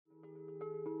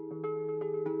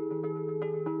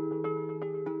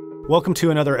Welcome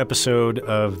to another episode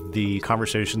of the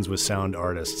Conversations with Sound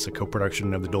Artists, a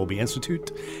co-production of the Dolby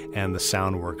Institute and the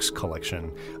Soundworks Collection.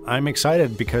 I'm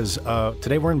excited because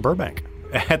today we're in Burbank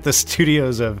at the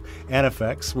studios of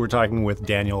NFX. We're talking with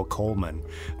Daniel Coleman.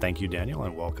 Thank you, Daniel,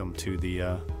 and welcome to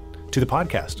the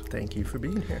podcast. Thank you for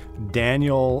being here.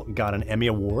 Daniel got an Emmy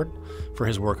Award for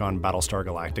his work on Battlestar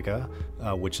Galactica,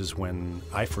 which is when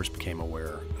I first became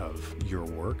aware of your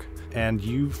work. And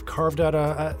you've carved out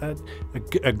a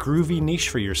groovy niche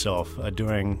for yourself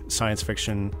doing science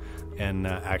fiction and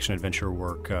action-adventure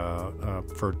work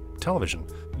for television.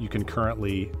 You can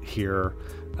currently hear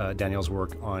Daniel's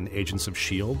work on Agents of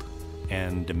S.H.I.E.L.D.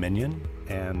 and Dominion,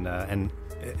 and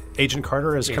Agent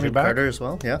Carter is coming back. Agent Carter as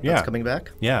well, yeah, that's coming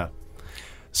back. Yeah.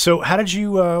 So how did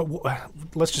you?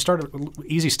 Let's just start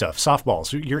easy stuff.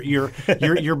 Softballs.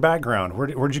 Your background.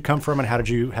 Where did you come from, and how did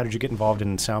you get involved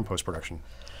in sound post production?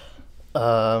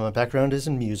 My background is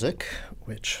in music,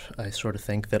 which I sort of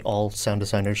think that all sound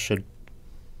designers should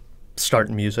start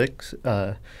in music.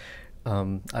 I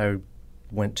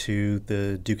went to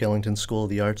the Duke Ellington School of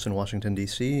the Arts in Washington,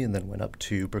 D.C., and then went up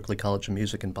to Berklee College of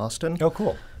Music in Boston. Oh,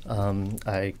 cool.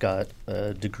 I got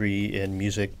a degree in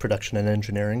music production and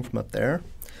engineering from up there.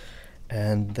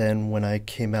 And then when I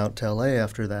came out to L.A.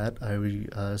 after that,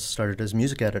 I started as a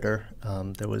music editor.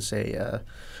 There was a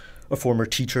former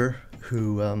teacher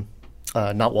who,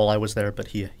 not while I was there, but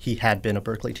he had been a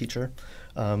Berklee teacher,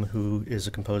 who is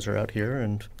a composer out here,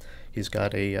 and he's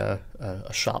got a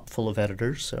shop full of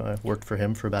editors, so I worked for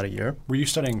him for about a year. Were you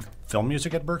studying film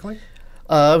music at Berklee?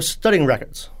 I was studying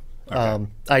records. Okay.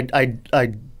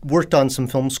 I worked on some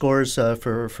film scores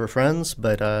for friends,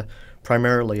 but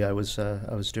primarily I was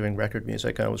doing record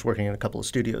music. I was working in a couple of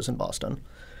studios in Boston,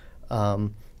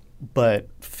 but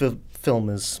film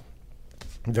is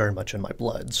very much in my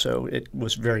blood, so it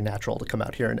was very natural to come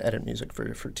out here and edit music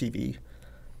for TV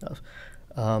stuff.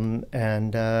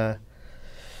 And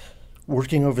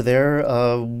working over there,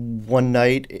 one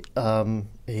night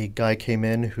a guy came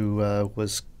in who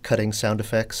was cutting sound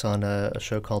effects on a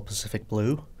show called Pacific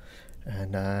Blue,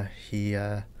 and he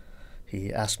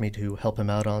asked me to help him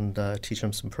out on teach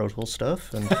him some Pro Tools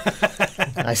stuff, and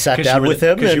I sat down with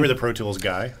him because you were the Pro Tools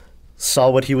guy. Saw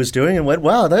what he was doing and went,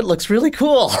 wow, that looks really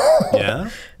cool. Yeah.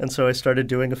 And so I started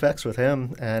doing effects with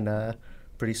him, and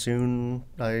pretty soon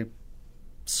I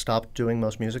stopped doing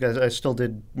most music. I still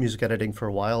did music editing for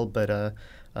a while, but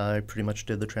I pretty much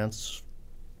did the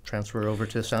transfer over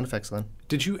to sound effects then.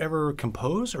 Did you ever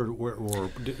compose,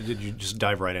 or did you just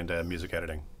dive right into music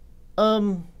editing?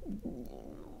 I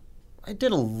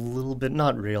did a little bit,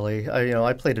 not really.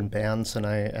 I played in bands and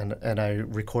I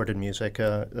recorded music.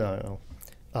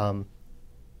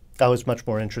 I was much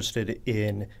more interested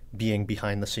in being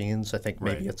behind the scenes. I think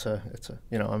maybe it's a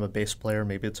I'm a bass player.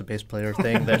 Maybe it's a bass player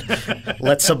thing that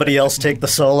let somebody else take the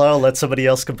solo, let somebody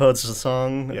else compose the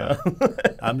song. Yeah.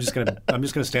 I'm just gonna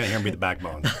stand here and be the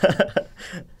backbone.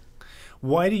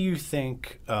 Why do you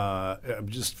think?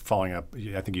 Just following up,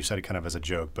 I think you said it kind of as a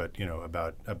joke, but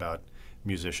about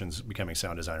musicians becoming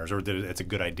sound designers, or that it's a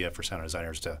good idea for sound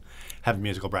designers to have a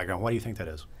musical background. Why do you think that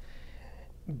is?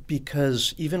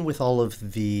 Because even with all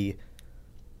of the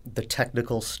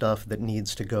technical stuff that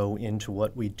needs to go into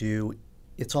what we do,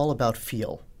 it's all about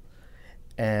feel.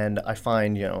 And I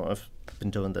find, I've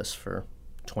been doing this for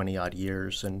 20-odd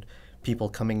years, and people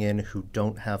coming in who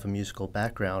don't have a musical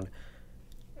background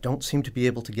don't seem to be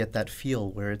able to get that feel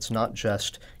where it's not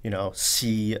just,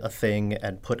 see a thing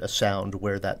and put a sound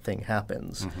where that thing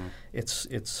happens. Mm-hmm.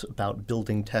 It's about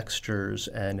building textures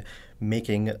and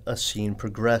making a scene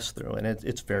progress through, and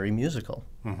it's very musical.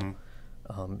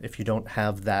 Mm-hmm. If you don't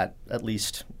have that, at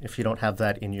least if you don't have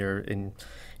that in your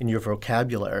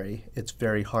vocabulary, it's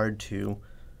very hard to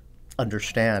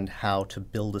understand how to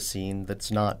build a scene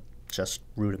that's not just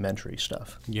rudimentary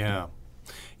stuff. Yeah.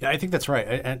 Yeah, I think that's right.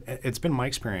 And it's been my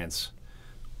experience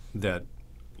that,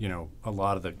 a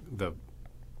lot of the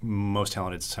most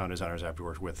talented sound designers I've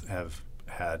worked with have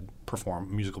had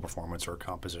musical performance or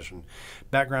composition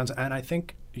backgrounds, and I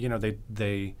think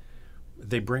they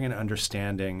bring an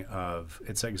understanding of,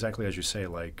 it's exactly as you say,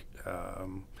 like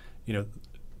how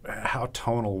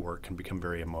tonal work can become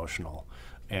very emotional.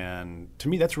 And to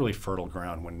me, that's really fertile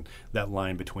ground when that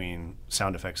line between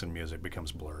sound effects and music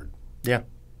becomes blurred. Yeah.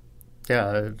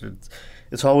 Yeah,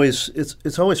 it's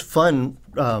always fun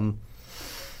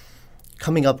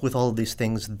coming up with all of these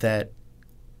things that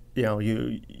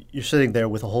you're sitting there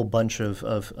with a whole bunch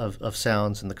of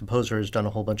sounds, and the composer has done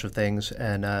a whole bunch of things,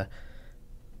 and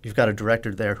you've got a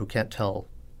director there who can't tell.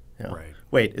 Right.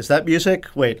 Wait, is that music?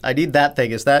 Wait, I need that thing.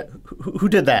 Is that who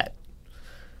did that?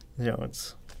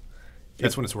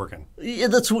 That's when it's working. Yeah,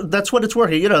 that's what it's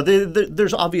working.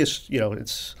 There's obvious.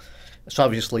 It's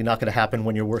obviously not going to happen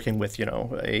when you're working with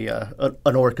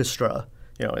an orchestra.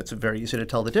 It's very easy to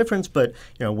tell the difference. But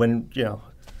when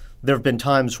there have been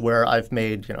times where I've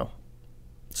made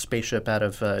spaceship out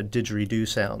of didgeridoo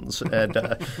sounds, and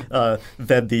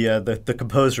then the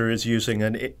composer is using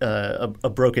a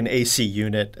broken AC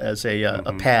unit as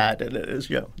a pad, and it is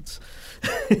it's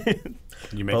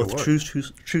you make both it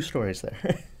work. true stories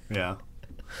there. Yeah.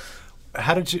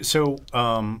 How did you? So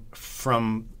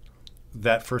from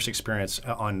that first experience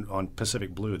on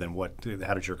Pacific Blue, then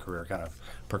how did your career kind of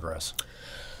progress?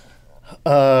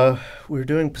 We were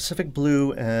doing Pacific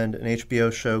Blue and an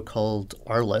HBO show called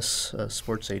Arliss, a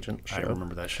sports agent show. I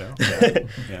remember that show. Yeah.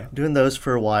 Yeah. Doing those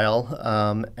for a while.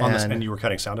 And you were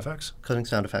cutting sound effects? Cutting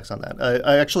sound effects on that.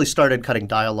 I actually started cutting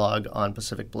dialogue on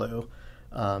Pacific Blue,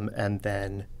 and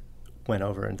then went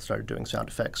over and started doing sound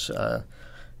effects. I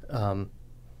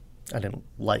didn't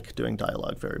like doing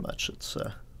dialogue very much. It's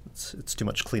too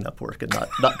much cleanup work and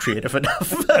not creative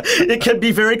enough. It can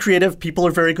be very creative. People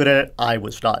are very good at it. I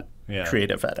was not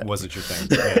creative at it. Wasn't your thing.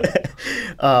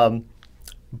 Yeah.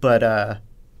 But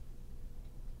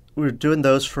we were doing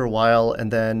those for a while,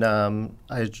 and then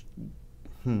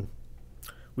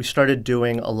we started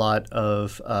doing a lot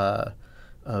of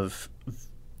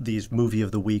these movie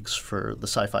of the weeks for the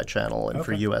Sci-Fi Channel and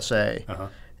for USA. Uh-huh.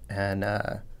 And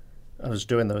I was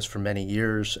doing those for many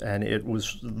years,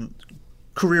 and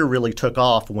career really took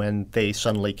off when they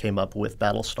suddenly came up with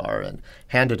Battlestar and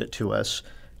handed it to us.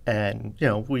 And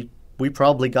we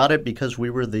probably got it because we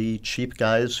were the cheap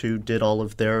guys who did all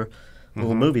of their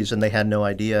little movies, and they had no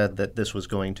idea that this was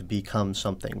going to become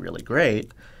something really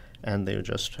great. And they were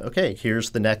just, okay,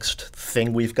 here's the next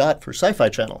thing we've got for Sci-Fi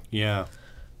Channel. Yeah.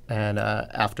 And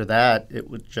after that, it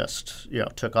would just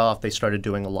took off. They started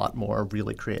doing a lot more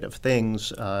really creative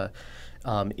things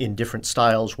in different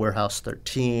styles. Warehouse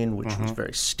 13, which was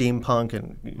very steampunk,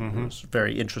 and it was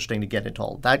very interesting to get into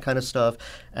all of that kind of stuff.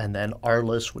 And then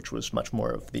Arliss, which was much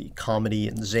more of the comedy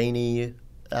and zany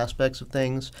aspects of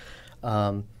things.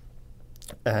 And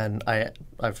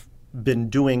I've been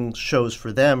doing shows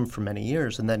for them for many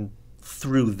years, and then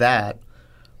through that,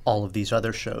 all of these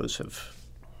other shows have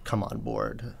come on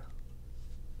board.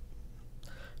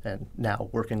 And now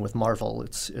working with Marvel,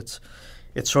 it's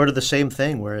sort of the same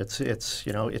thing, where it's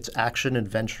action,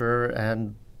 adventure,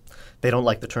 and they don't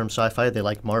like the term sci-fi. They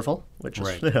like Marvel, which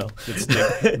is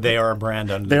they are a brand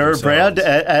under they're themselves. a brand,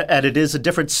 and it is a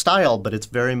different style, but it's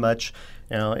very much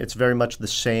the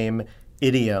same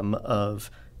idiom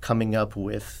of coming up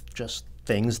with just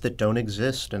things that don't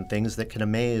exist and things that can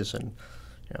amaze, and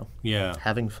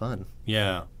having fun.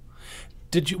 Yeah.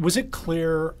 Was it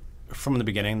clear from the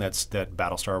beginning that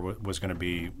Battlestar was going to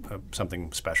be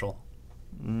something special?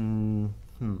 No.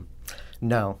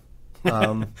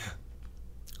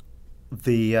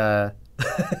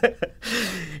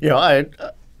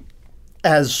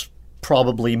 As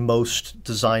probably most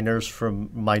designers from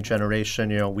my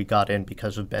generation, we got in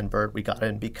because of Ben Burtt. We got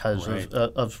in because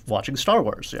of watching Star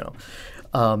Wars,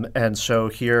 And so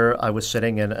here I was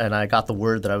sitting, and I got the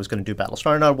word that I was going to do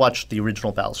Battlestar, and I watched the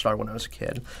original Battlestar when I was a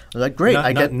kid. I was like, great.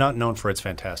 Not known for its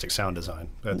fantastic sound design.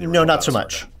 No, not so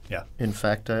much. Yeah. In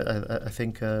fact, I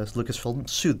think Lucasfilm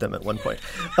sued them at one point.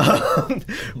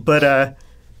 But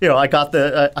I got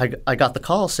the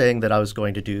call saying that I was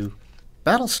going to do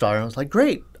Battlestar, and I was like,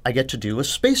 great. I get to do a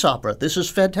space opera. This is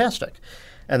fantastic.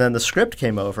 And then the script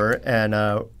came over, and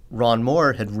Ron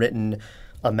Moore had written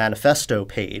a manifesto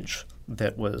page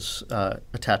that was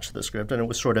attached to the script, and it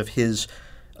was sort of his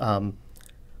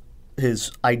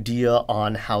idea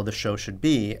on how the show should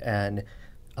be. And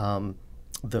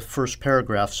the first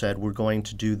paragraph said, we're going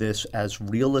to do this as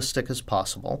realistic as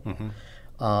possible.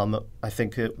 I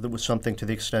think there was something to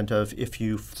the extent of, if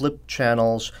you flip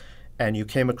channels and you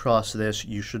came across this,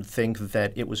 you should think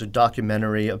that it was a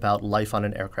documentary about life on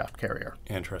an aircraft carrier.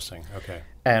 Interesting. Okay.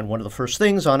 And one of the first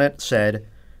things on it said,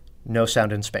 no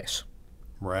sound in space.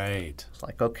 Right. It's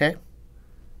like, okay,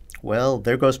 well,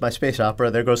 there goes my space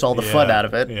opera. There goes all the fun out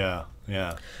of it. Yeah,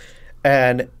 yeah.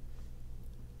 And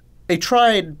they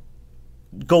tried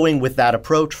going with that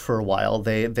approach for a while.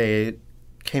 They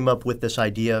came up with this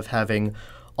idea of having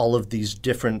all of these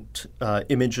different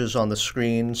images on the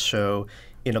screen. So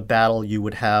in a battle, you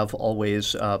would have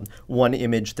always one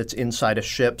image that's inside a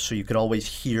ship, so you could always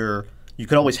hear. You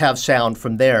could always have sound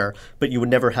from there, but you would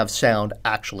never have sound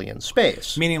actually in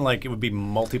space. Meaning, like, it would be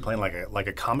multiplane, like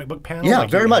a comic book panel? Yeah,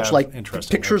 very much. Like,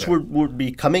 interesting. Pictures would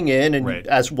be coming in, and right.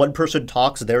 as one person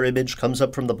talks, their image comes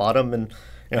up from the bottom, and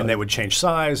And they would change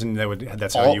size, and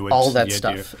that's how you would all that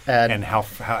stuff. And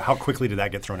how quickly did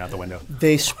that get thrown out the window?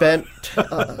 They spent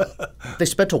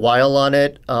a while on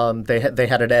it. They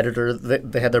had an editor.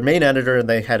 They had their main editor, and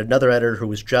they had another editor who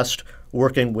was just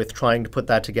working with trying to put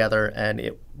that together, and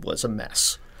it was a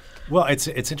mess. Well, it's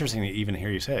interesting to even hear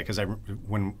you say it, because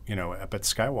when up at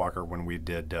Skywalker when we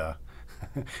did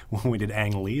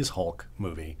Ang Lee's Hulk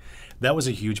movie, that was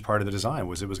a huge part of the design. It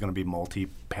was going to be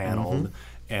multi-paneled.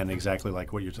 And exactly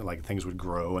like what you're like, things would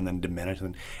grow and then diminish,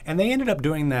 and they ended up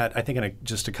doing that. I think in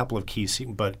just a couple of key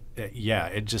scenes, but it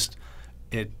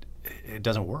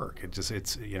doesn't work. It's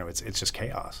just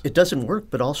chaos. It doesn't work,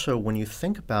 but also when you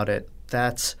think about it,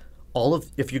 that's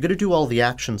if you're going to do all the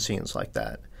action scenes like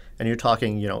that, and you're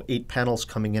talking 8 panels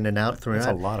coming in and out through that's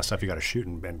a lot of stuff you got to shoot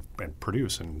and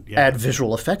produce and add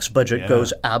visual effects budget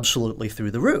goes absolutely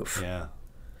through the roof. Yeah.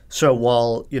 So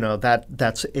while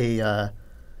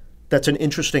that's an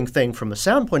interesting thing from a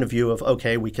sound point of view of,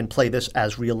 okay, we can play this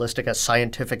as realistic, as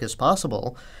scientific as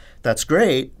possible. That's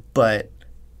great, but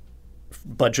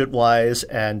budget-wise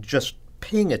and just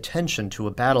paying attention to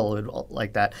a battle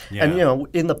like that. Yeah. And,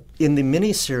 in the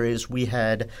miniseries, we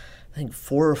had, I think,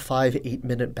 4 or 5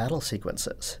 8-minute battle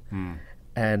sequences.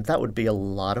 And that would be a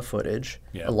lot of footage,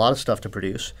 a lot of stuff to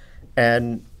produce.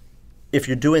 And if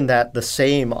you're doing that the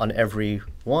same on every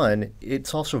one,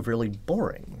 it's also really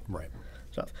boring. Right.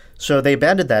 Stuff. So they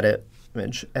abandoned that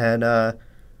image, and I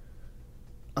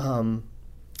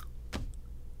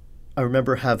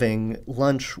remember having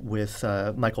lunch with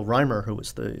Michael Reimer, who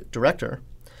was the director,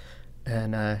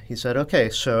 and he said, okay,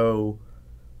 so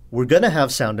we're going to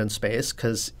have sound in space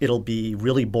because it'll be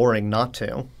really boring not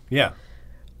to. Yeah.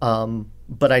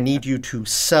 But I need you to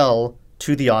sell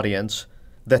to the audience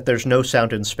that there's no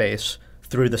sound in space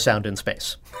through the sound in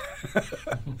space.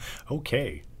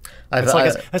 Okay. That's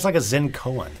like a Zen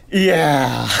koan.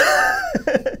 Yeah.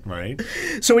 Right?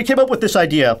 So we came up with this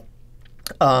idea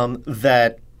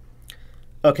that,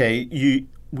 okay,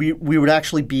 we would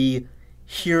actually be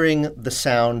hearing the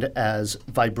sound as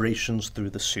vibrations through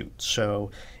the suit. So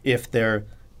if they're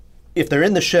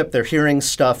in the ship, they're hearing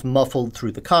stuff muffled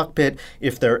through the cockpit.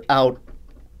 If they're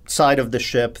outside of the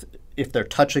ship, if they're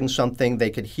touching something, they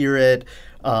could hear it.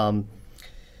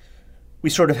 We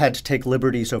sort of had to take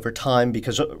liberties over time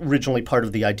because originally part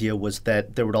of the idea was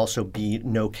that there would also be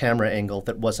no camera angle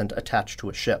that wasn't attached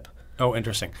to a ship. Oh,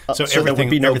 interesting. So there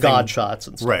would be no God shots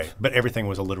and stuff. Right, but everything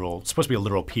was supposed to be a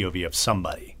literal POV of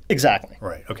somebody. Exactly.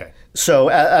 Right, okay. So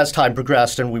as time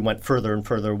progressed and we went further and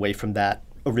further away from that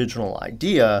original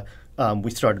idea, we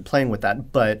started playing with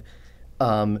that. But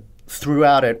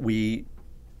throughout it, we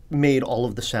made all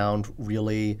of the sound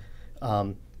really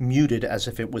muted as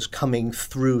if it was coming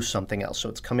through something else. So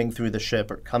it's coming through the ship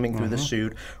or coming through the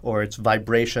suit or it's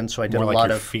vibration. So I did More a like lot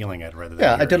you're of feeling it rather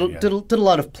than I did a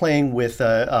lot of playing with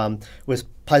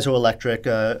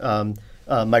piezoelectric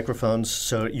microphones.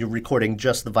 So you're recording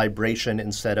just the vibration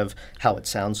instead of how it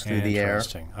sounds through the air.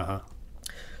 Interesting.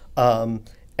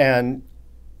 And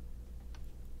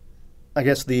I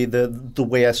guess the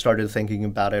way I started thinking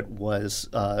about it was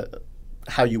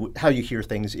how you hear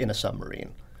things in a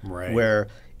submarine, right? Where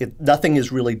nothing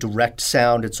is really direct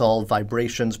sound; it's all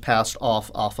vibrations passed off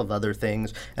of other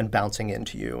things and bouncing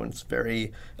into you, and it's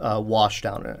very washed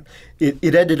down.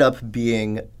 It ended up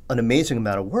being an amazing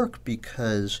amount of work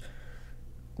because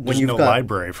when There's no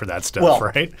library for that stuff,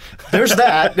 right? There's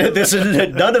that.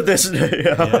 None of this.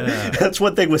 That's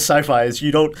one thing with sci-fi is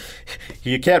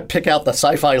you can't pick out the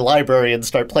sci-fi library and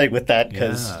start playing with that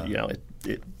because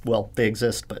they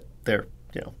exist, but they're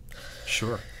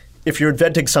Sure. If you're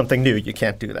inventing something new, you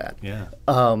can't do that. Yeah.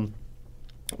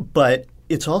 But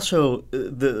it's also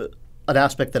an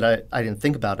aspect that I didn't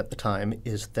think about at the time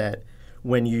is that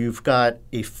when you've got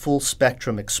a full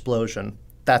spectrum explosion,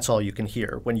 that's all you can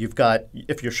hear.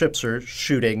 If your ships are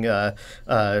shooting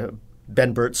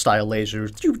Ben Burt style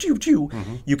lasers,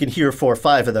 you can hear 4 or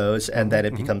 5 of those, and then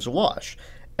it becomes a wash.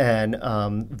 And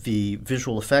the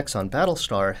visual effects on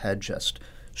Battlestar had just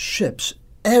ships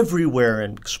everywhere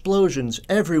and explosions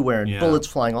everywhere and bullets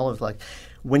flying all over.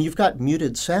 When you've got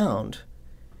muted sound,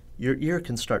 your ear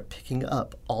can start picking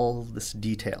up all this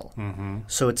detail.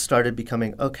 So it started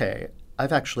becoming, okay,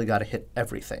 I've actually got to hit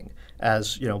everything.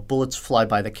 As bullets fly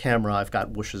by the camera, I've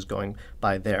got whooshes going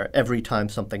by there. Every time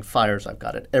something fires, I've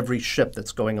got it. Every ship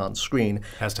that's going on screen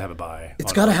has to have a buy.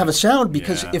 It's got to have a sound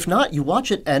because if not, you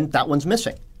watch it and that one's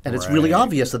missing, and it's really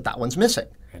obvious that one's missing.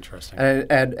 Interesting.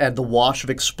 And the wash of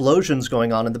explosions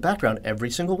going on in the background, every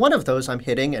single one of those I'm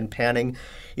hitting and panning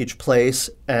each place,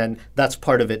 and that's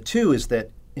part of it too. Is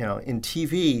that in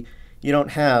TV you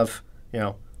don't have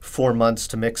 4 months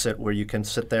to mix it, where you can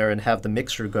sit there and have the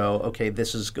mixer go, okay,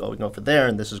 this is going over there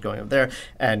and this is going over there,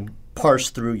 and parse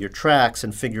through your tracks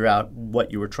and figure out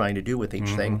what you were trying to do with each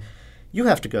thing. You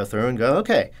have to go through and go,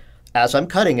 okay, as I'm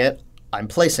cutting it, I'm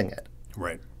placing it.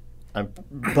 Right. I'm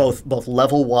both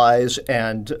level wise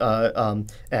and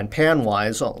pan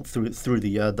wise through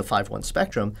the 5/1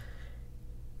 spectrum.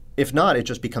 If not, it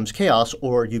just becomes chaos,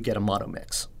 or you get a mono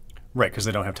mix. Right, because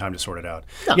they don't have time to sort it out.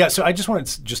 No. Yeah, so I just wanted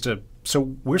to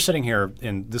so we're sitting here,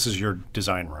 and this is your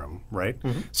design room, right?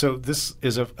 So this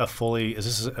is a fully, this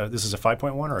is a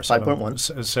 5.1 or a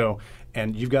 5.1. So,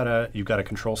 and you've got a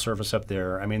control surface up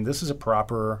there. I mean, this is a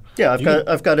proper. Yeah,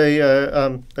 I've got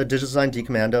a Digidesign D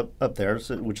command up there,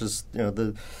 which is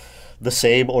the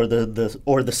same or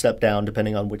the step down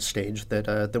depending on which stage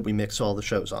that we mix all the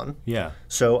shows on. Yeah.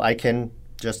 So I can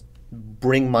just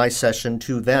bring my session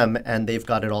to them, and they've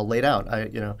got it all laid out.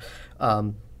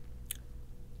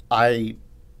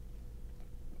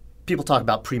 People talk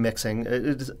about pre-mixing.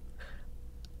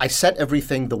 I set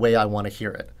everything the way I want to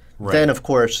hear it. Right. Then, of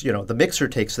course, the mixer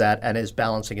takes that and is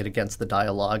balancing it against the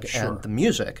dialogue and the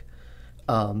music.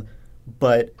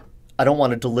 But I don't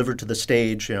want to deliver to the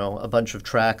stage, a bunch of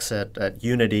tracks at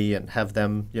Unity and have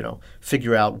them,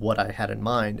 figure out what I had in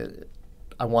mind.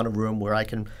 I want a room where I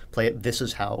can play it. This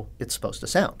is how it's supposed to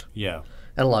sound. Yeah.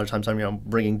 And a lot of times I'm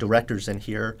bringing directors in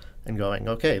here and going,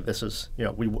 okay, this is,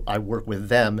 I work with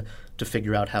them to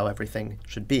figure out how everything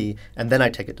should be. And then I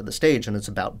take it to the stage, and it's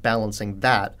about balancing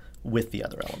that with the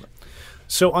other element.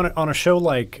 So on a show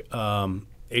like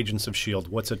Agents of S.H.I.E.L.D.,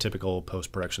 what's a typical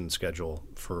post-production schedule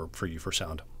for you for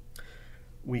sound?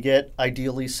 We get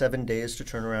ideally 7 days to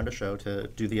turn around a show to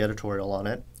do the editorial on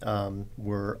it.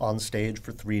 We're on stage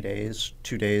for 3 days,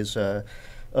 2 days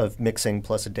of mixing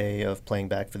plus a day of playing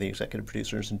back for the executive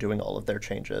producers and doing all of their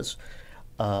changes.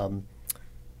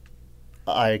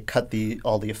 I cut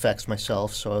all the effects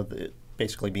myself, so it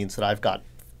basically means that I've got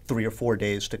 3 or 4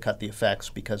 days to cut the effects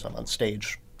because I'm on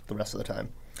stage the rest of the time.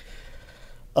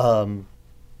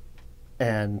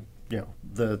 And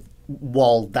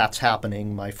while that's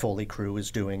happening, my Foley crew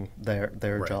is doing their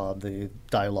Right. job, the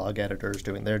dialogue editors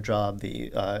doing their job,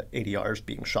 the ADRs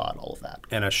being shot, all of that.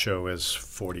 And a show is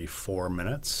 44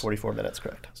 minutes? 44 minutes,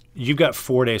 correct. You've got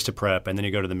 4 days to prep, and then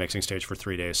you go to the mixing stage for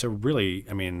 3 days. So really,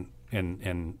 I mean,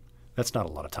 and that's not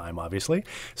a lot of time, obviously.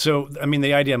 So, I mean,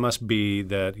 the idea must be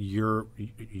that you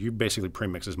basically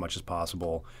pre-mix as much as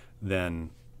possible. Then,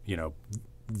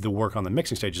 the work on the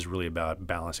mixing stage is really about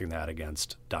balancing that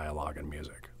against dialogue and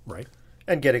music, right?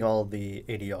 And getting all of the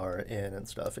ADR in and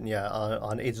stuff. And yeah,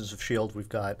 on Agents of S.H.I.E.L.D., we've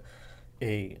got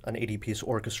an 80-piece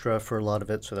orchestra for a lot of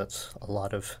it, so that's a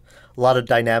lot of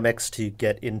dynamics to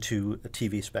get into a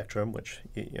TV spectrum, which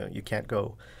you can't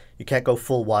go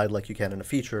full wide like you can in a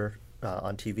feature.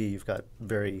 On TV, you've got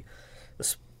very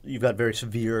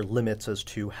severe limits as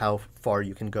to how far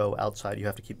you can go outside. You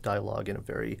have to keep dialogue in a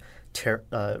very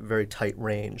tight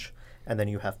range, and then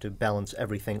you have to balance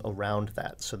everything around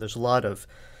that. So there's a lot of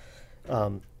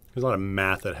there's a lot of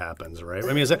math that happens, right?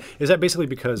 I mean, is that basically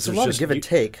because there's a lot of give and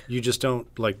take? You just don't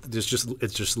it's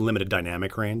just limited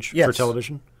dynamic range for Yes.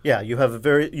 television? Yeah, you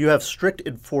have strict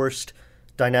enforced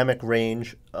dynamic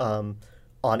range on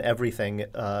everything.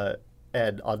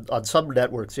 And on some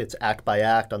networks, it's act by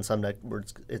act. On some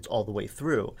networks, it's all the way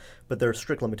through. But there are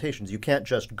strict limitations. You can't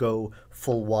just go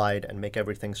full wide and make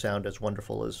everything sound as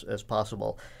wonderful as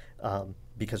possible,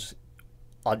 because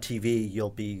on TV, you'll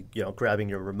be grabbing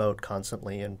your remote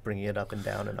constantly and bringing it up and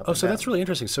down and up. Oh, and so down. that's really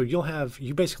interesting. So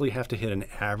you basically have to hit an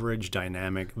average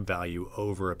dynamic value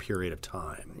over a period of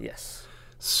time. Yes.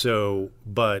 So,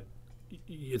 but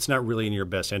it's not really in your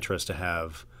best interest to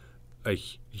have a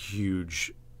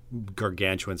huge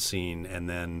gargantuan scene and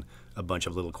then a bunch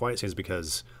of little quiet scenes,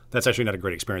 because that's actually not a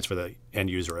great experience for the end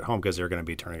user at home, because they're going to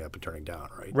be turning up and turning down,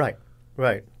 right?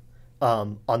 Right.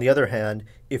 On the other hand,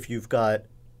 if you've got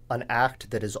an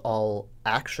act that is all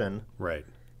action, Right.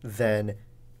 then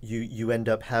you end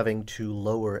up having to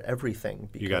lower everything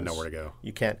because You got nowhere to go.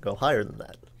 You can't go higher than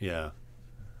that. Yeah.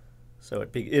 So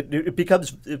it becomes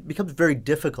very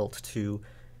difficult to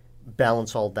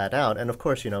balance all that out. And of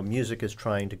course, music is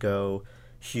trying to go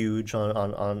huge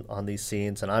on these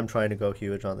scenes, and I'm trying to go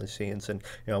huge on these scenes, and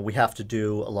we have to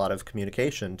do a lot of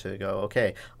communication to go,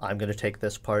 okay, I'm going to take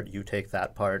this part, you take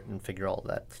that part, and figure all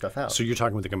that stuff out. So you're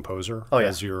talking with the composer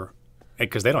as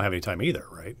because they don't have any time either,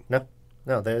 right?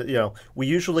 No, we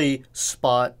usually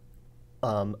spot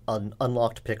an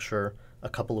unlocked picture a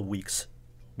couple of weeks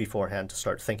beforehand to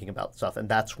start thinking about stuff, and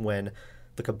that's when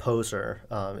the composer,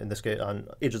 in this case on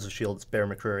Agents of S.H.I.E.L.D., it's Bear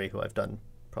McCreary, who I've done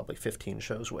probably 15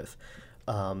 shows with.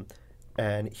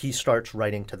 And he starts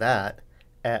writing to that,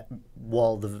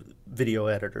 while the video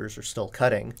editors are still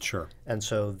cutting. Sure. And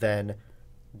so then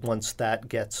once that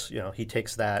gets, he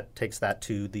takes that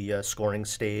to the scoring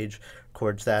stage,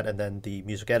 records that, and then the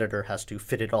music editor has to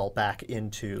fit it all back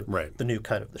into the new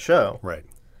cut of the show. Right.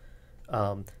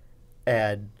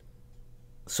 And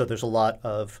so there's a lot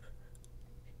of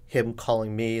him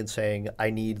calling me and saying, I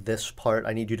need this part.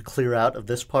 I need you to clear out of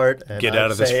this part. And get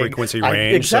out of this frequency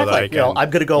range. Exactly. So that I can, I'm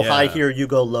going to go high here, you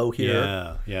go low here.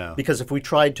 Yeah, yeah. Because if we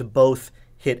tried to both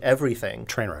hit everything,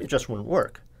 train wreck. It just wouldn't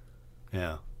work.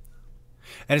 Yeah.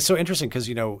 And it's so interesting because,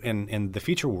 in the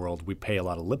feature world, we pay a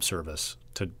lot of lip service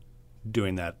to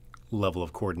doing that level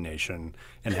of coordination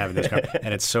and having this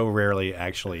and it so rarely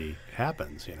actually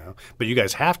happens, But you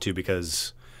guys have to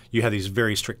because you have these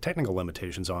very strict technical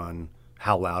limitations on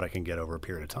how loud I can get over a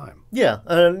period of time. Yeah,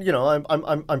 and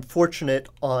I'm fortunate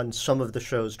on some of the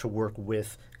shows to work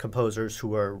with composers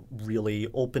who are really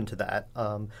open to that.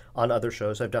 On other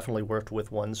shows, I've definitely worked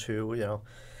with ones who,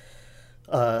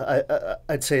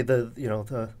 I'd say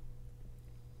the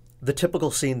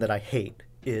typical scene that I hate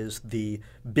is the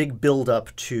big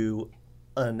build-up to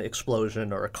an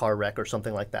explosion or a car wreck or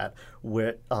something like that,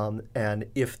 where and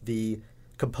if the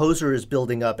composer is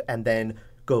building up and then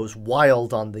goes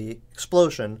wild on the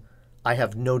explosion, I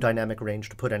have no dynamic range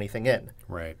to put anything in.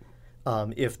 Right.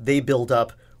 If they build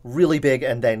up really big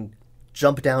and then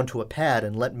jump down to a pad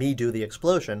and let me do the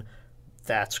explosion,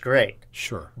 that's great.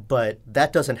 Sure. But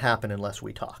that doesn't happen unless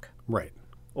we talk. Right.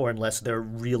 Or unless they're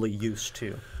really used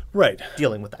to right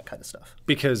dealing with that kind of stuff.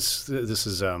 Because this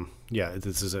is a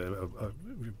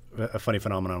funny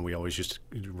phenomenon we always used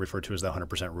to refer to as the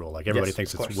 100% rule. Like everybody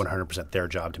thinks it's 100% their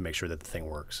job to make sure that the thing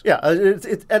works. Yeah,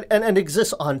 it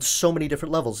exists on so many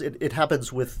different levels. It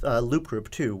happens with Loop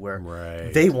Group too, where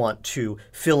they want to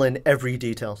fill in every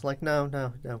detail. It's like,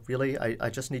 no, really? I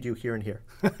just need you here and here.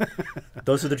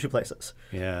 Those are the two places.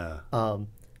 Yeah.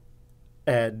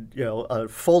 And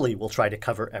Foley will try to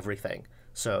cover everything.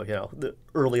 So,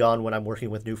 early on when I'm working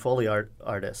with new Foley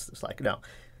artists, it's like, no,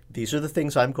 these are the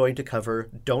things I'm going to cover.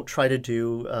 Don't try to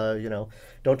do,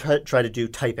 try to do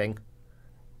typing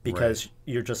because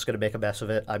you're just going to make a mess of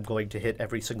it. I'm going to hit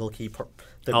every single key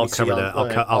that I'll we cover see that.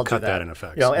 I'll cut that in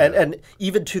effect. And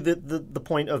even to the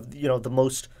point of, the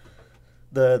most,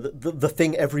 the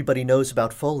thing everybody knows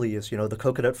about Foley is, the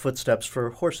coconut footsteps for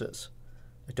horses.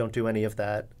 I don't do any of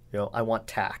that. I want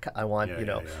tack. I want,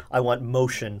 I want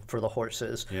motion for the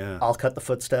horses. Yeah. I'll cut the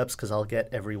footsteps because I'll get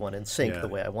everyone in sync the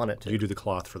way I want it to. You do the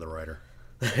cloth for the rider.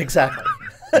 Exactly.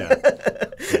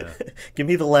 Give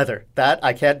me the leather. That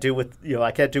I can't do with,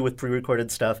 I can't do with pre-recorded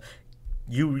stuff.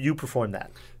 You perform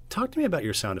that. Talk to me about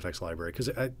your sound effects library, because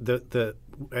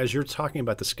as you're talking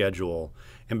about the schedule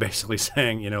and basically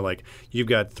saying, like you've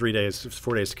got 4 days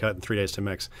to cut and 3 days to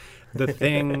mix. The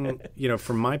thing,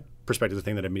 from my perspective, the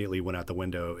thing that immediately went out the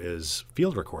window is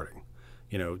field recording.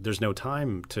 There's no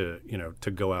time to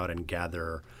go out and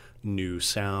gather new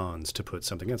sounds to put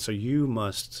something in. So you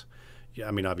must,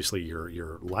 obviously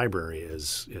your library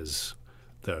is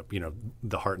the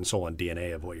the heart and soul and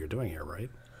DNA of what you're doing here, right?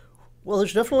 Well,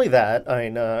 there's definitely that. I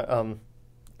mean,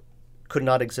 could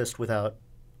not exist without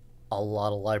a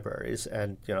lot of libraries,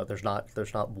 and there's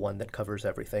not one that covers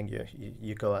everything.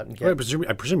 You go out and get. Right,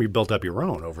 I presume you built up your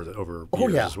own over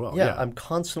years as well. Yeah, I'm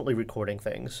constantly recording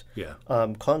things. Yeah,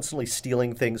 constantly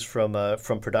stealing things from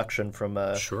production. From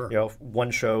one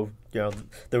show.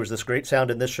 There was this great sound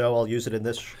in this show. I'll use it in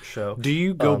this show. Do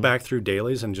you go back through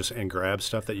dailies and grab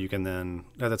stuff that you can then?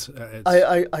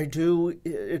 I do.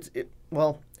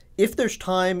 Well. If there's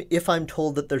time, if I'm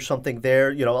told that there's something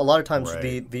there, a lot of times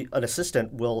an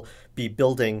assistant will be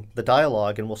building the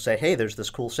dialogue and will say, "Hey, there's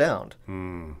this cool sound,"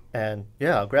 and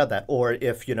I'll grab that. Or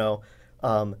if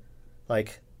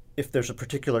if there's a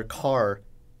particular car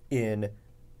in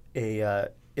an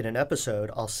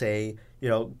episode, I'll say,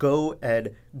 go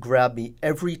and grab me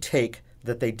every take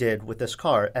that they did with this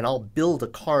car, and I'll build a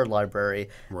car library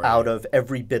out of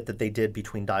every bit that they did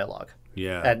between dialogue.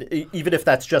 Yeah. And even if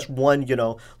that's just one,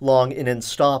 long in and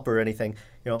stop or anything,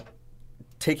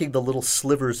 taking the little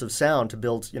slivers of sound to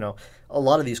build, a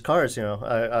lot of these cars,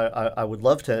 I would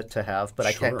love to have, but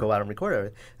I can't go out and record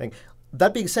everything.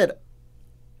 That being said,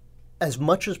 as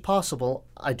much as possible,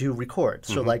 I do record.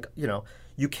 So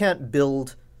you can't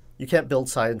build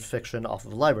science fiction off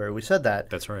of a library. We said that.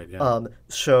 That's right, yeah.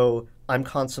 So I'm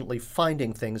constantly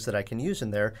finding things that I can use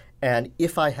in there, and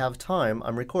if I have time,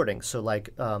 I'm recording. So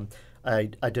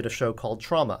I did a show called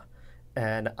Trauma,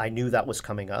 and I knew that was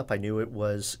coming up. I knew it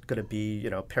was going to be,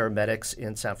 paramedics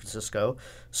in San Francisco.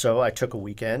 So I took a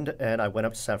weekend and I went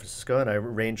up to San Francisco and I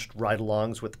arranged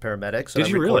ride-alongs with the paramedics. And Did I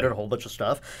you recorded really? a whole bunch of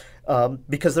stuff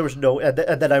because there was no. And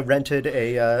then I rented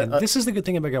And this is the good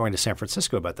thing about going to San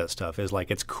Francisco about that stuff is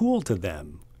like it's cool to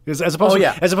them. As opposed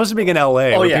to being in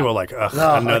L.A. where people are like, ugh,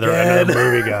 another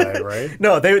movie guy, right?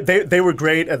 No, they were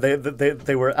great and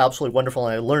they were absolutely wonderful.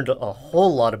 And I learned a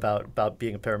whole lot about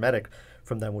being a paramedic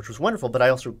from them, which was wonderful. But I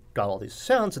also got all these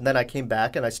sounds, and then I came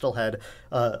back, and I still had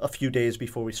a few days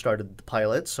before we started the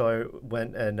pilot. So I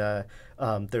went and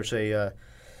there's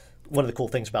one of the cool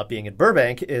things about being in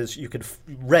Burbank is you can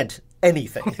rent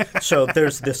anything. So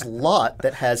there's this lot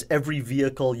that has every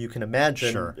vehicle you can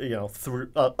imagine, Sure. Through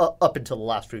up until the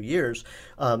last few years.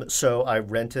 So I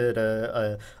rented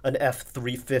an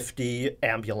F-350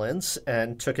 ambulance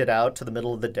and took it out to the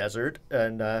middle of the desert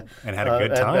and had a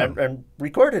good time. and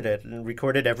recorded it and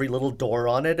recorded every little door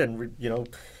on it and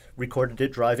recorded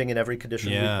it driving in every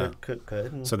condition we could.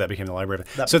 And so that became the library.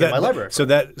 My library. So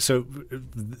that's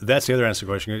the other answer to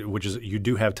the question, which is you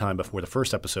do have time before the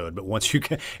first episode, but once you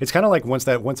it's kind of like once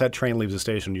that train leaves the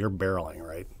station, you're barreling,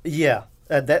 right? Yeah.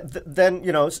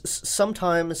 Then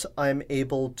sometimes I'm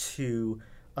able to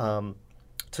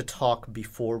talk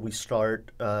before we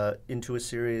start into a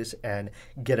series and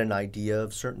get an idea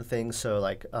of certain things. So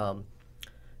like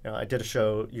I did a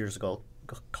show years ago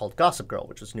called Gossip Girl,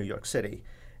 which is New York City.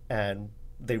 And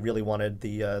they really wanted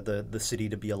the city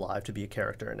to be alive, to be a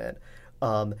character in it.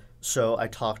 So I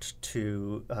talked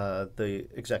to the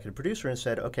executive producer and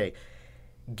said, okay,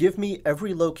 give me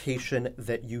every location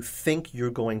that you think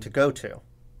you're going to go to.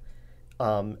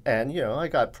 And I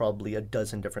got probably a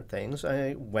dozen different things.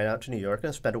 I went out to New York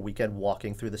and spent a weekend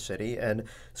walking through the city. And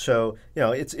so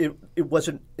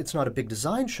it's not a big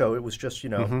design show. It was just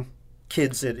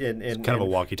kids in kind of a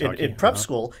walkie-talkie in prep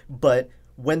school, but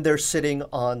when they're sitting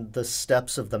on the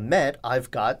steps of the Met, I've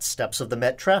got steps of the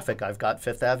Met traffic. I've got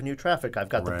Fifth Avenue traffic. I've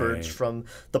got the birds from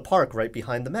the park right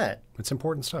behind the Met. It's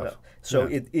important stuff. So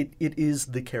it is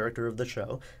the character of the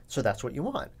show. So that's what you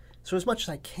want. So as much as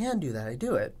I can do that, I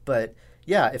do it. But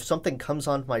yeah, if something comes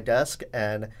onto my desk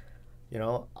and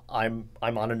I'm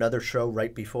on another show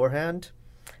right beforehand,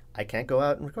 I can't go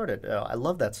out and record it. I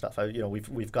love that stuff.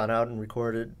 We've gone out and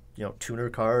recorded tuner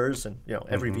cars and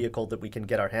every vehicle that we can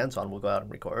get our hands on, we'll go out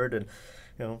and record and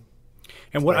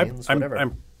And what planes,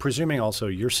 I'm presuming also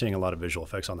you're seeing a lot of visual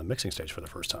effects on the mixing stage for the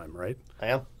first time, right? I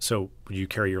am. So you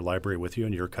carry your library with you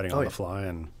and you're cutting on the fly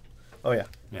and. Oh yeah.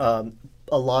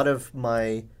 A lot of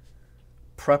my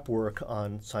prep work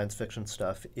on science fiction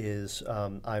stuff is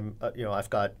I've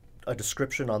got a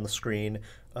description on the screen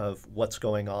of what's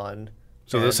going on.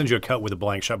 So they'll send you a cut with a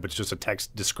blank shot, but it's just a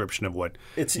text description of what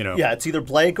it's. Yeah, it's either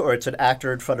blank or it's an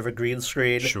actor in front of a green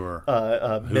screen,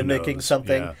 mimicking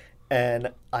something,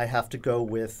 and I have to go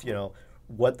with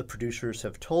what the producers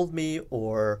have told me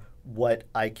or what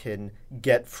I can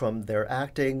get from their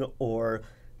acting, or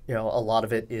a lot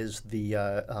of it is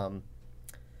the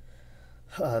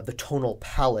tonal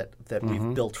palette that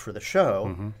we've built for the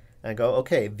show, and I go,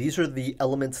 okay, these are the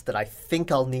elements that I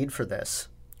think I'll need for this,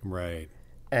 right,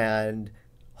 and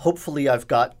hopefully I've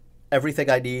got everything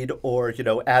I need, or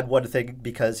add one thing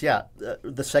because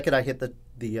the second I hit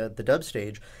the dub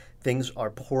stage, things are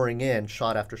pouring in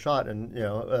shot after shot, and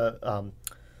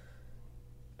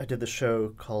I did the show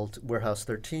called Warehouse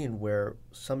 13 where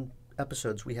some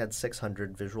episodes we had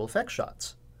 600 visual effects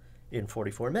shots in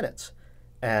 44 minutes,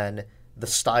 and the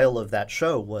style of that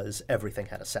show was everything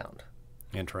had a sound.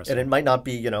 Interesting. And it might not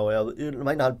be it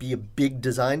might not be a big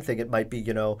design thing. It might be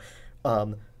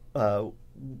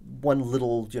one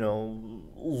little,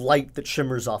 light that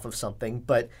shimmers off of something,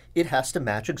 but it has to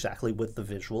match exactly with the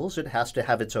visuals. It has to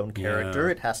have its own character.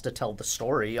 It has to tell the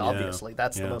story, obviously.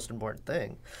 That's the most important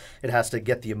thing. It has to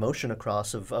get the emotion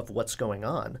across of what's going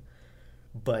on.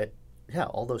 But,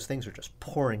 all those things are just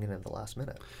pouring in at the last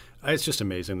minute. It's just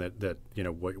amazing that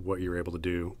what you're able to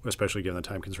do, especially given the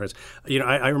time constraints.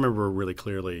 I remember really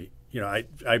clearly, I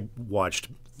watched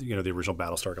the original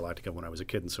Battlestar Galactica when I was a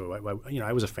kid, and so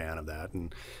I was a fan of that,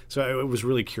 and so I was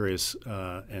really curious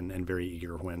and very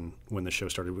eager when the show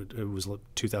started. It was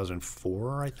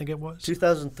 2004, I think it was.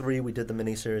 2003 we did the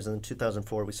miniseries, and in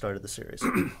 2004 we started the series.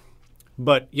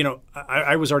 But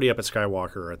I was already up at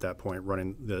Skywalker at that point,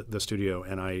 running the studio,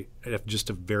 and I have just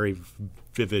a very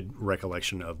vivid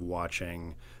recollection of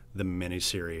watching the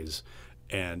miniseries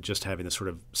and just having this sort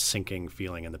of sinking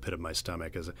feeling in the pit of my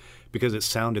stomach because it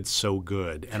sounded so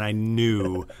good, and I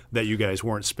knew that you guys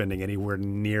weren't spending anywhere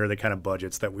near the kind of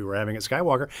budgets that we were having at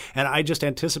Skywalker, and I just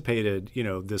anticipated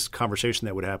this conversation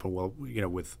that would happen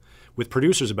with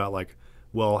producers about like,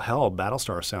 well, hell,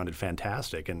 Battlestar sounded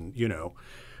fantastic, and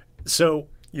so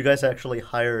You guys actually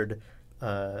hired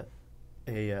the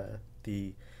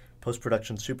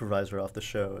post-production supervisor off the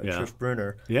show, Yeah. Trish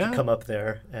Bruner, Yeah. to come up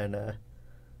there and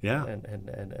yeah.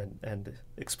 and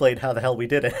explain how the hell we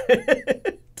did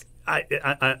it.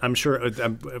 I'm sure.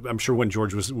 I'm sure when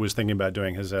George was thinking about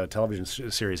doing his television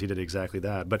series, he did exactly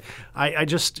that. But I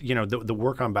just the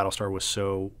work on Battlestar was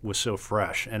so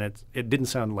fresh, and it didn't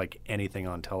sound like anything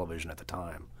on television at the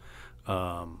time.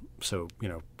 So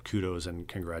kudos and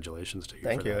congratulations to you.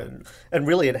 Thank for you. that. And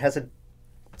really, it hasn't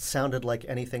sounded like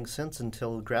anything since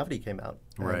until Gravity came out.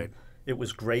 And Right. it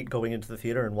was great going into the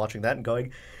theater and watching that and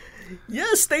going,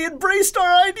 yes, they embraced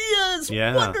our ideas.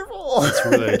 Yeah. Wonderful. It's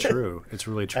really true. It's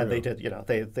really true. And they did,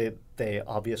 they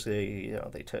obviously,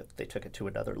 they took it to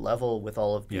another level with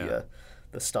all of the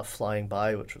stuff flying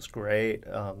by, which was great.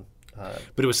 But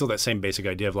it was still that same basic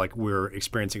idea of like we're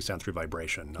experiencing sound through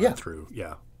vibration, not Yeah. through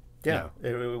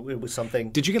It was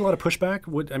something. Did you get a lot of pushback?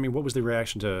 What was the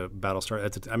reaction to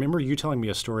Battlestar? I remember you telling me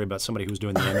a story about somebody who was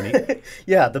doing the M&E.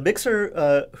 Yeah, the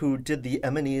mixer who did the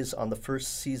M&Es on the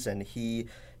first season, he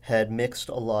had mixed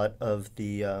a lot of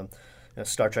the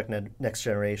Star Trek Next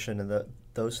Generation and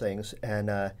those things.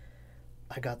 And I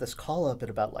got this call up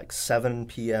at about like 7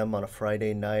 p.m. on a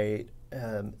Friday night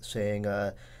saying,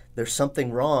 there's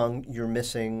something wrong, you're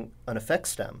missing an effect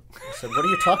stem. I said, what are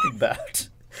you talking about?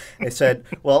 They said,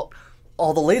 well,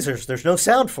 all the lasers, there's no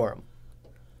sound for them.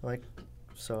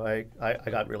 So I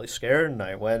got really scared, and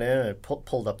I went in and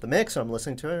pulled up the mix, and I'm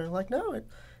listening to it, and I'm like, no,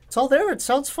 it's all there. It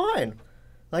sounds fine.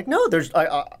 Like, no,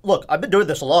 look, I've been doing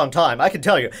this a long time. I can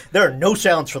tell you, there are no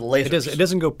sounds for the lasers. It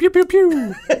doesn't go pew pew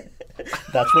pew.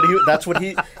 That's what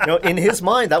he in his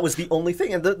mind, that was the only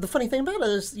thing. And the funny thing about it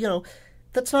is,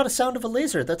 that's not a sound of a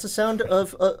laser. That's a sound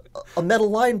of a metal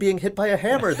line being hit by a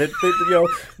hammer that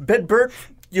Ben Burt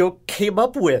came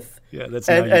up with. Yeah, that's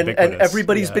and now ubiquitous.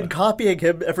 everybody's been copying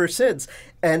him ever since.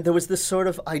 And there was this sort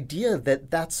of idea that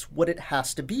that's what it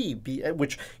has to be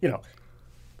which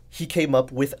he came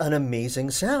up with an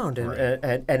amazing sound, and,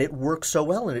 Right. and it works so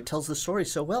well, and it tells the story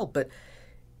so well. But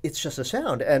it's just a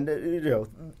sound, and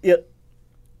it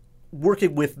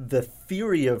working with the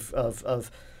theory of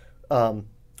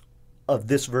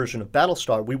this version of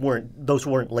Battlestar, those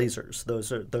weren't lasers.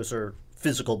 Those are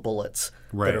physical bullets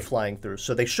that are Right. flying through.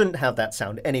 So they shouldn't have that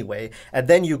sound anyway. And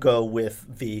then you go with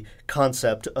the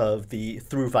concept of the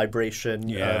through vibration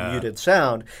Yeah. muted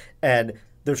sound, and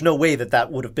there's no way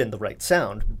that would have been the right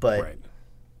sound. But Right.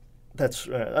 that's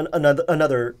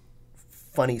another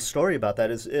funny story about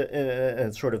that is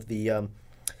sort of the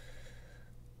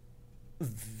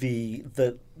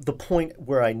point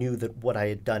where I knew that what I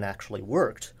had done actually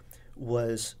worked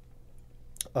was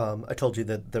I told you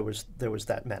that there was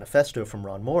that manifesto from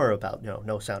Ron Moore about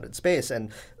no sound in space,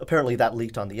 and apparently that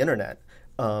leaked on the internet.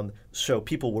 So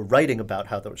people were writing about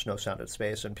how there was no sound in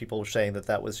space, and people were saying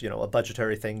that was a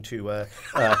budgetary thing to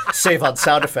save on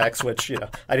sound effects, which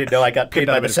I didn't know I got paid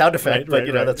by the sound effect, but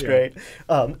right, that's yeah. great.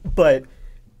 But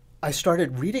I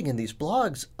started reading in these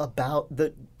blogs about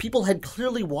that people had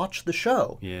clearly watched the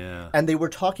show, Yeah. and they were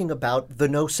talking about the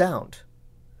no sound.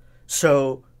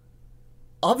 So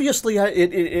obviously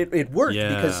it worked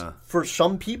because Yeah. for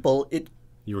some people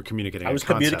You were communicating. I a was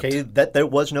concept. communicating that there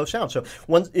was no sound. So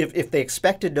if they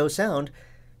expected no sound,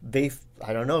 I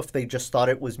don't know if they just thought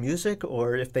it was music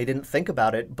or if they didn't think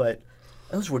about it, but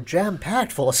those were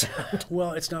jam-packed full of sound.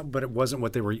 Well, it's not, but it wasn't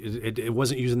what they were. It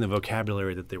wasn't using the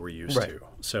vocabulary that they were used Right. to.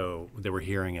 So they were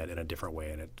hearing it in a different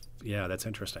way, and that's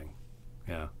interesting.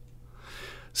 Yeah.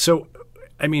 So,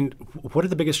 what are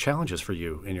the biggest challenges for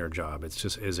you in your job?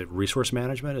 Is it resource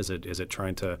management? Is it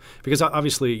trying to, because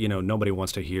obviously, nobody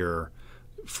wants to hear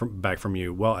back from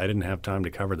you, well, I didn't have time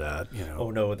to cover that. Oh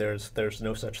no, there's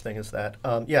no such thing as that.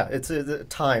 It's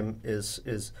time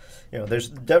is there's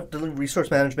definitely resource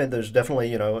management. There's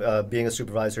definitely being a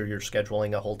supervisor, you're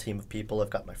scheduling a whole team of people. I've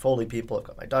got my Foley people, I've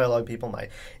got my dialogue people, my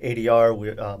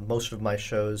ADR. Most of my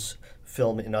shows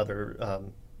film in other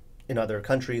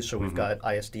countries, so we've got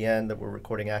ISDN that we're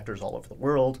recording actors all over the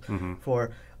world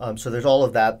for. So there's all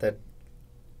of that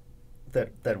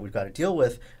we've got to deal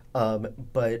with,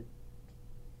 but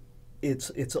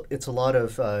it's a lot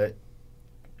of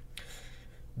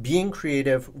being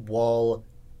creative while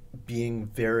being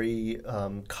very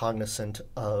cognizant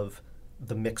of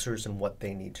the mixers and what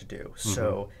they need to do.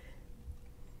 So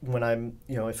when I'm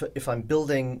if I'm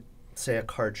building, say, a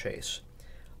car chase,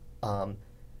 the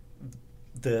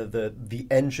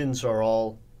engines are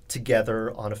all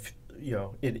together on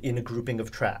in a grouping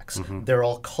of tracks. They're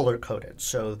all color coded,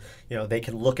 so they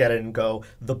can look at it and go,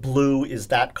 the blue is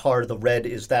that car, the red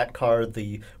is that car,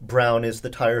 the brown is the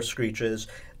tire screeches.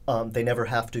 They never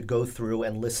have to go through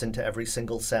and listen to every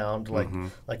single sound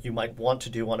like you might want to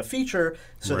do on a feature,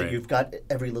 so that you've got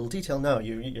every little detail. No,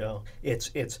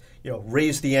 it's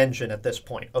raise the engine at this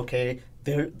point. Okay,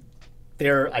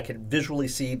 there I can visually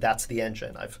see that's the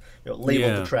engine. I've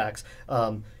labeled the tracks.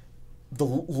 The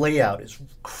layout is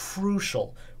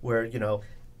crucial, where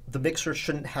the mixer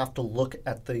shouldn't have to look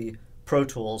at the Pro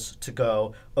Tools to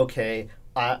go, okay,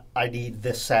 I need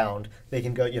this sound. They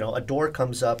can go, a door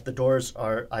comes up. The doors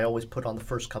I always put on the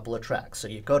first couple of tracks. So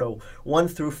you go to 1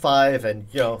 through 5, and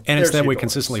and it's that way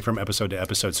consistently from episode to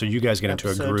episode. So you guys get into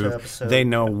a groove.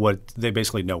 They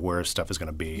basically know where stuff is going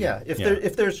to be. Yeah,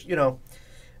 if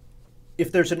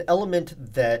there's an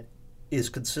element that is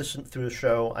consistent through the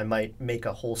show, I might make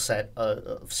a whole set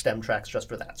of stem tracks just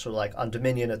for that. So like on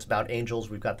Dominion, it's about angels.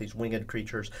 We've got these winged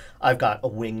creatures. I've got a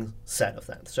wing set of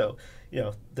them. So,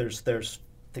 there's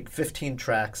I think 15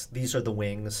 tracks. These are the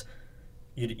wings.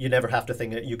 You never have to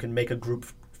think that you can make a group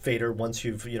fader once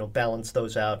you've, balanced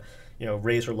those out,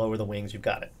 raise or lower the wings, you've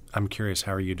got it. I'm curious,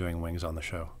 how are you doing wings on the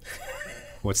show?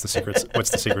 What's the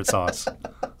secret sauce?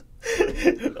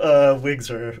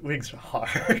 Wigs are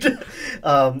hard.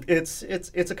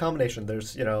 It's a combination.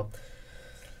 There's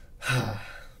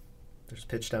there's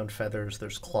pitch down feathers.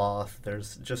 There's cloth.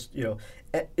 There's just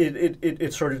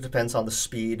it sort of depends on the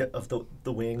speed of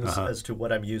the wings as to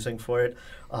what I'm using for it.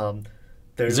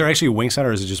 Is there actually a wing sound,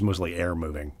 or is it just mostly air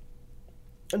moving?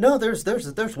 No, there's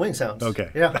wing sounds. Okay.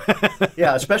 Yeah,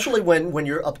 yeah. Especially when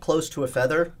you're up close to a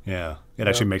feather. Yeah, it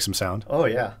actually makes some sound. Oh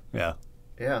yeah. Yeah.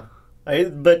 Yeah.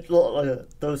 But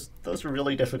those are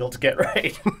really difficult to get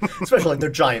right, especially they're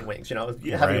giant wings.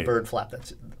 Having a bird flap,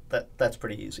 that's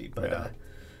pretty easy. But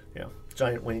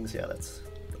giant wings,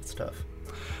 that's tough.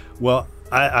 Well,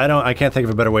 I can't think of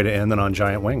a better way to end than on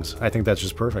giant wings. I think that's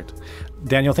just perfect.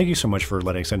 Daniel, thank you so much for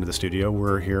letting us into the studio.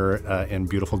 We're here in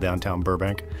beautiful downtown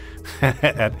Burbank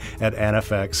at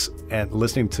NFX, and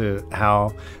listening to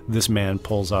how this man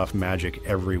pulls off magic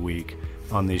every week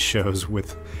on these shows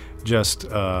with just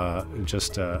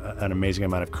an amazing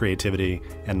amount of creativity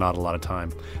and not a lot of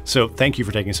time. So thank you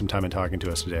for taking some time and talking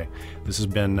to us today. This has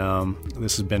been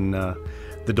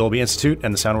the Dolby Institute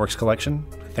and the Soundworks Collection.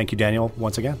 Thank you, Daniel,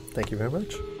 once again. Thank you very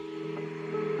much.